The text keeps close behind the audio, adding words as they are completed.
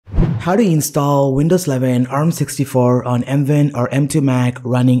How to install Windows 11 ARM64 on MWin or M2 Mac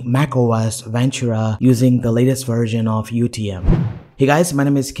running macOS Ventura using the latest version of UTM. Hey guys, my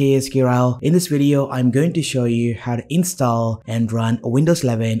name is KS Kiral. In this video, I'm going to show you how to install and run Windows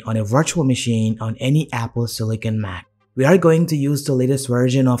 11 on a virtual machine on any Apple Silicon Mac. We are going to use the latest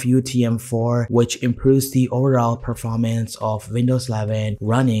version of UTM-4, which improves the overall performance of Windows 11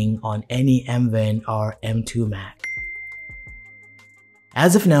 running on any MWin or M2 Mac.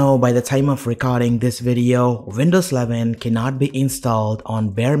 As of now, by the time of recording this video, Windows 11 cannot be installed on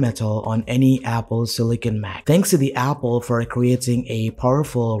bare metal on any Apple Silicon Mac. Thanks to the Apple for creating a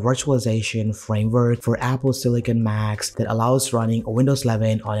powerful virtualization framework for Apple Silicon Macs that allows running Windows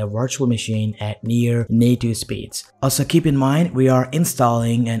 11 on a virtual machine at near native speeds. Also keep in mind, we are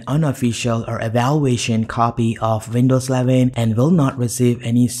installing an unofficial or evaluation copy of Windows 11 and will not receive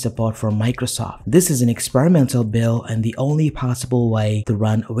any support from Microsoft. This is an experimental build and the only possible way to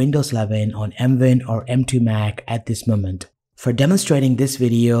run Windows 11 on MWin or M2 Mac at this moment. For demonstrating this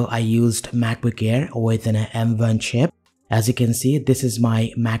video, I used MacBook Air with an M1 chip. As you can see, this is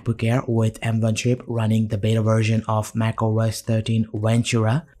my MacBook Air with M1 chip running the beta version of macOS 13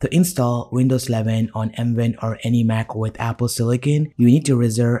 Ventura. To install Windows 11 on MWin or any Mac with Apple Silicon, you need to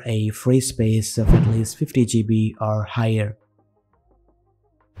reserve a free space of at least 50 GB or higher.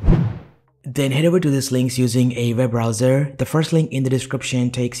 Then head over to these links using a web browser. The first link in the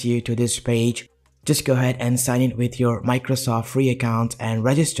description takes you to this page. Just go ahead and sign in with your Microsoft free account and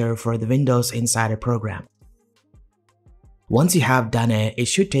register for the Windows Insider program. Once you have done it, it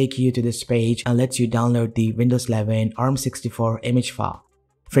should take you to this page and lets you download the Windows 11 ARM64 image file.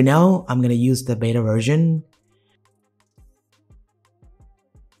 For now, I'm going to use the beta version.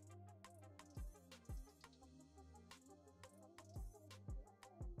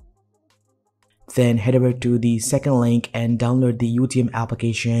 Then head over to the second link and download the UTM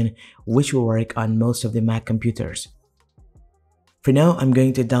application, which will work on most of the Mac computers. For now, I'm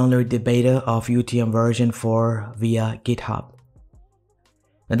going to download the beta of UTM version 4 via GitHub.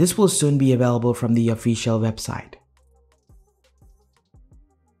 Now this will soon be available from the official website.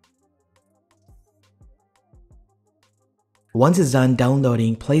 Once it's done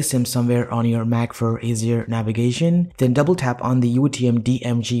downloading, place them somewhere on your Mac for easier navigation. Then double tap on the UTM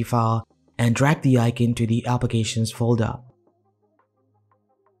DMG file and drag the icon to the applications folder.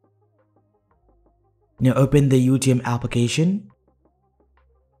 Now open the UTM application.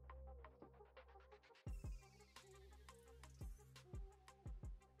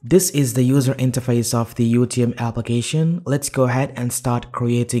 This is the user interface of the UTM application. Let's go ahead and start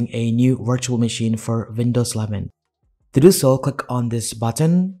creating a new virtual machine for Windows 11. To do so, click on this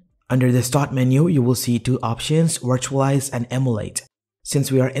button. Under the Start menu, you will see two options, Virtualize and Emulate.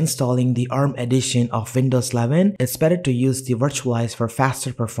 Since we are installing the ARM edition of Windows 11, it's better to use the Virtualize for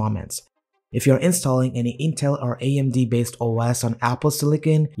faster performance. If you're installing any Intel or AMD based OS on Apple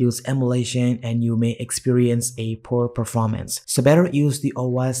Silicon, use emulation and you may experience a poor performance. So better use the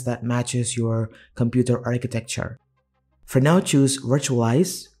OS that matches your computer architecture. For now, choose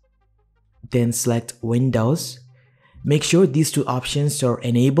Virtualize, then select Windows. Make sure these two options are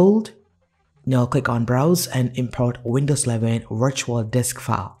enabled. Now click on Browse and import Windows 11 virtual disk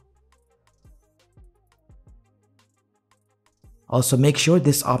file. Also make sure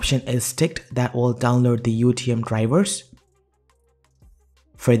this option is ticked, that will download the UTM drivers.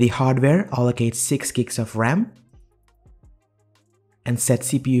 For the hardware, allocate 6 gigs of RAM and set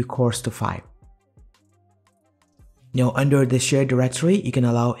CPU cores to 5. Now under the shared directory, you can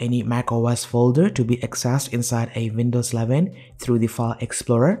allow any macOS folder to be accessed inside a Windows 11 through the File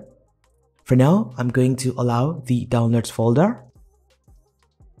Explorer. For now, I'm going to allow the Downloads folder.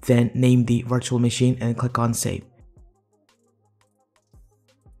 Then name the virtual machine and click on Save.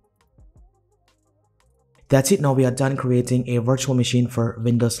 That's it. Now we are done creating a virtual machine for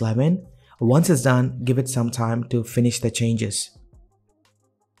Windows 11. Once it's done, give it some time to finish the changes.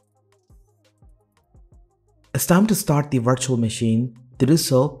 It's time to start the virtual machine. To do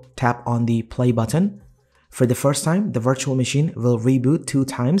so, tap on the play button. For the first time, the virtual machine will reboot 2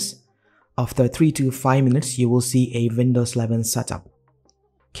 times. After 3 to 5 minutes, you will see a Windows 11 setup.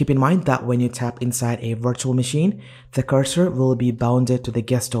 Keep in mind that when you tap inside a virtual machine, the cursor will be bounded to the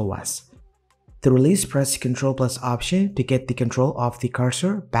guest OS. To release, press Ctrl+ Option to get the control of the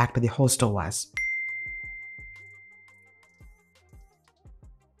cursor back to the host OS.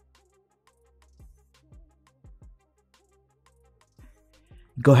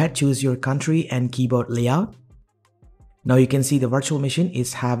 Go ahead, choose your country and keyboard layout. Now you can see the virtual machine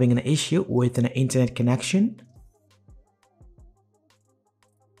is having an issue with an internet connection.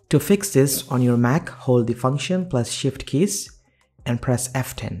 To fix this on your Mac, hold the Function plus Shift keys and press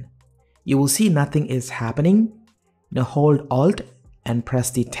F10. You will see nothing is happening. Now hold Alt and press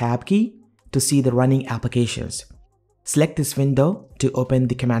the Tab key to see the running applications. Select this window to open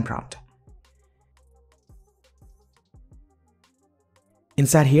the command prompt.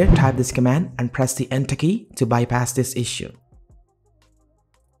 Inside here, type this command and press the Enter key to bypass this issue.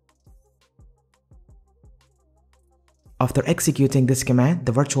 After executing this command,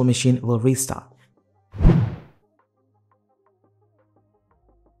 the virtual machine will restart.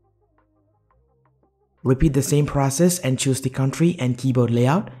 Repeat the same process and choose the country and keyboard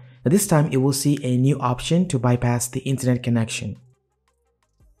layout. This time, you will see a new option to bypass the internet connection.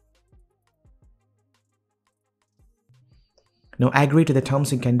 Now agree to the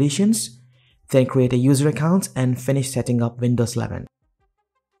terms and conditions, then create a user account and finish setting up Windows 11.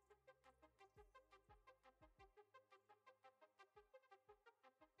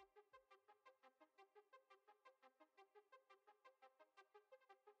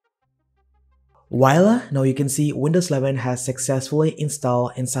 Voila! Now you can see Windows 11 has successfully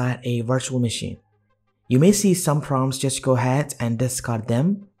installed inside a virtual machine. You may see some prompts, just go ahead and discard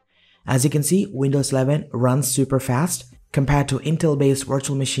them. As you can see, Windows 11 runs super fast. Compared to Intel-based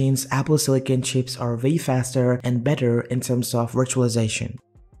virtual machines, Apple Silicon chips are way faster and better in terms of virtualization.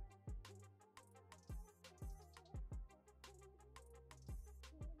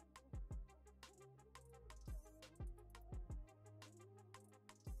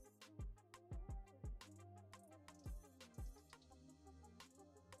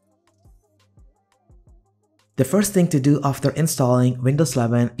 The first thing to do after installing Windows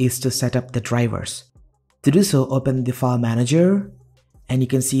 11 is to set up the drivers. To do so, open the File Manager, and you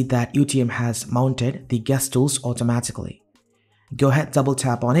can see that UTM has mounted the guest tools automatically. Go ahead, double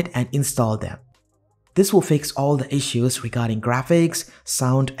tap on it and install them. This will fix all the issues regarding graphics,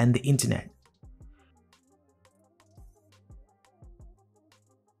 sound, and the internet.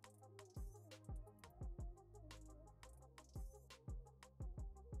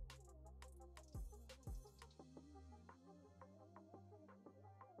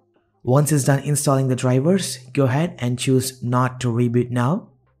 Once it's done installing the drivers, go ahead and choose Not to Reboot Now.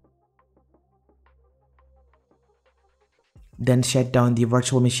 Then shut down the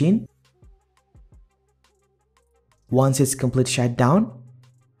virtual machine. Once it's complete shutdown,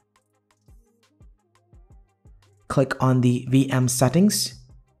 click on the VM settings,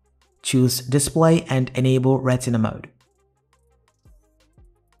 choose Display and enable Retina mode.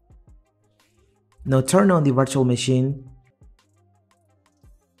 Now turn on the virtual machine.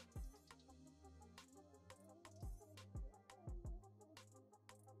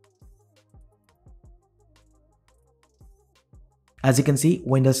 As you can see,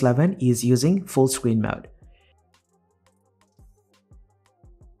 Windows 11 is using full screen mode.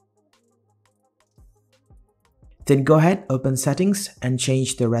 Then go ahead, open Settings and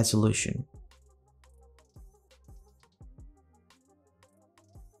change the resolution.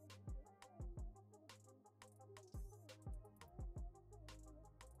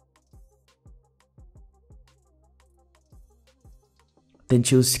 Then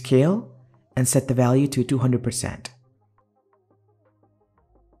choose Scale and set the value to 200%.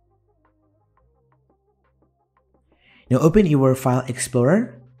 Now open your File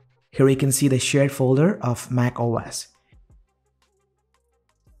Explorer. Here you can see the shared folder of macOS.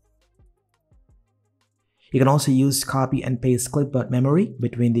 You can also use copy and paste clipboard memory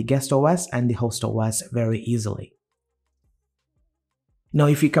between the guest OS and the host OS very easily. Now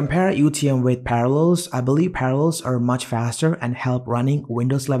if you compare UTM with Parallels, I believe Parallels are much faster and help running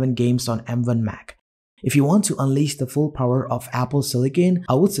Windows 11 games on M1 Mac. If you want to unleash the full power of Apple Silicon,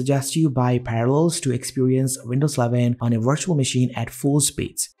 I would suggest you buy Parallels to experience Windows 11 on a virtual machine at full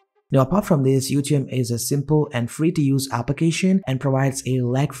speeds. Now apart from this, UTM is a simple and free-to-use application and provides a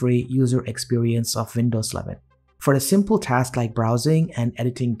lag-free user experience of Windows 11. For a simple task like browsing and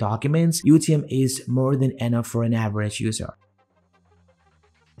editing documents, UTM is more than enough for an average user.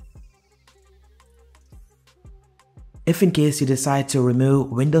 If in case you decide to remove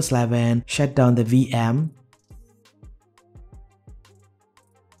Windows 11, shut down the VM,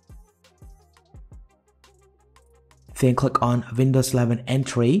 then click on Windows 11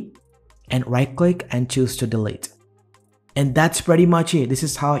 Entry and right click and choose to delete. And that's pretty much it. This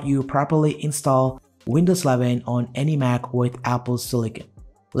is how you properly install Windows 11 on any Mac with Apple Silicon.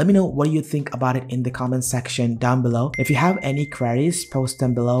 Let me know what you think about it in the comment section down below. If you have any queries, post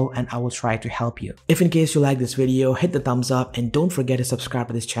them below and I will try to help you. If in case you like this video, hit the thumbs up and don't forget to subscribe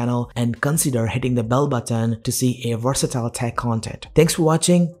to this channel and consider hitting the bell button to see a versatile tech content. Thanks for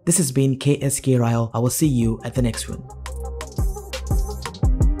watching. This has been KSK Ryle. I will see you at the next one.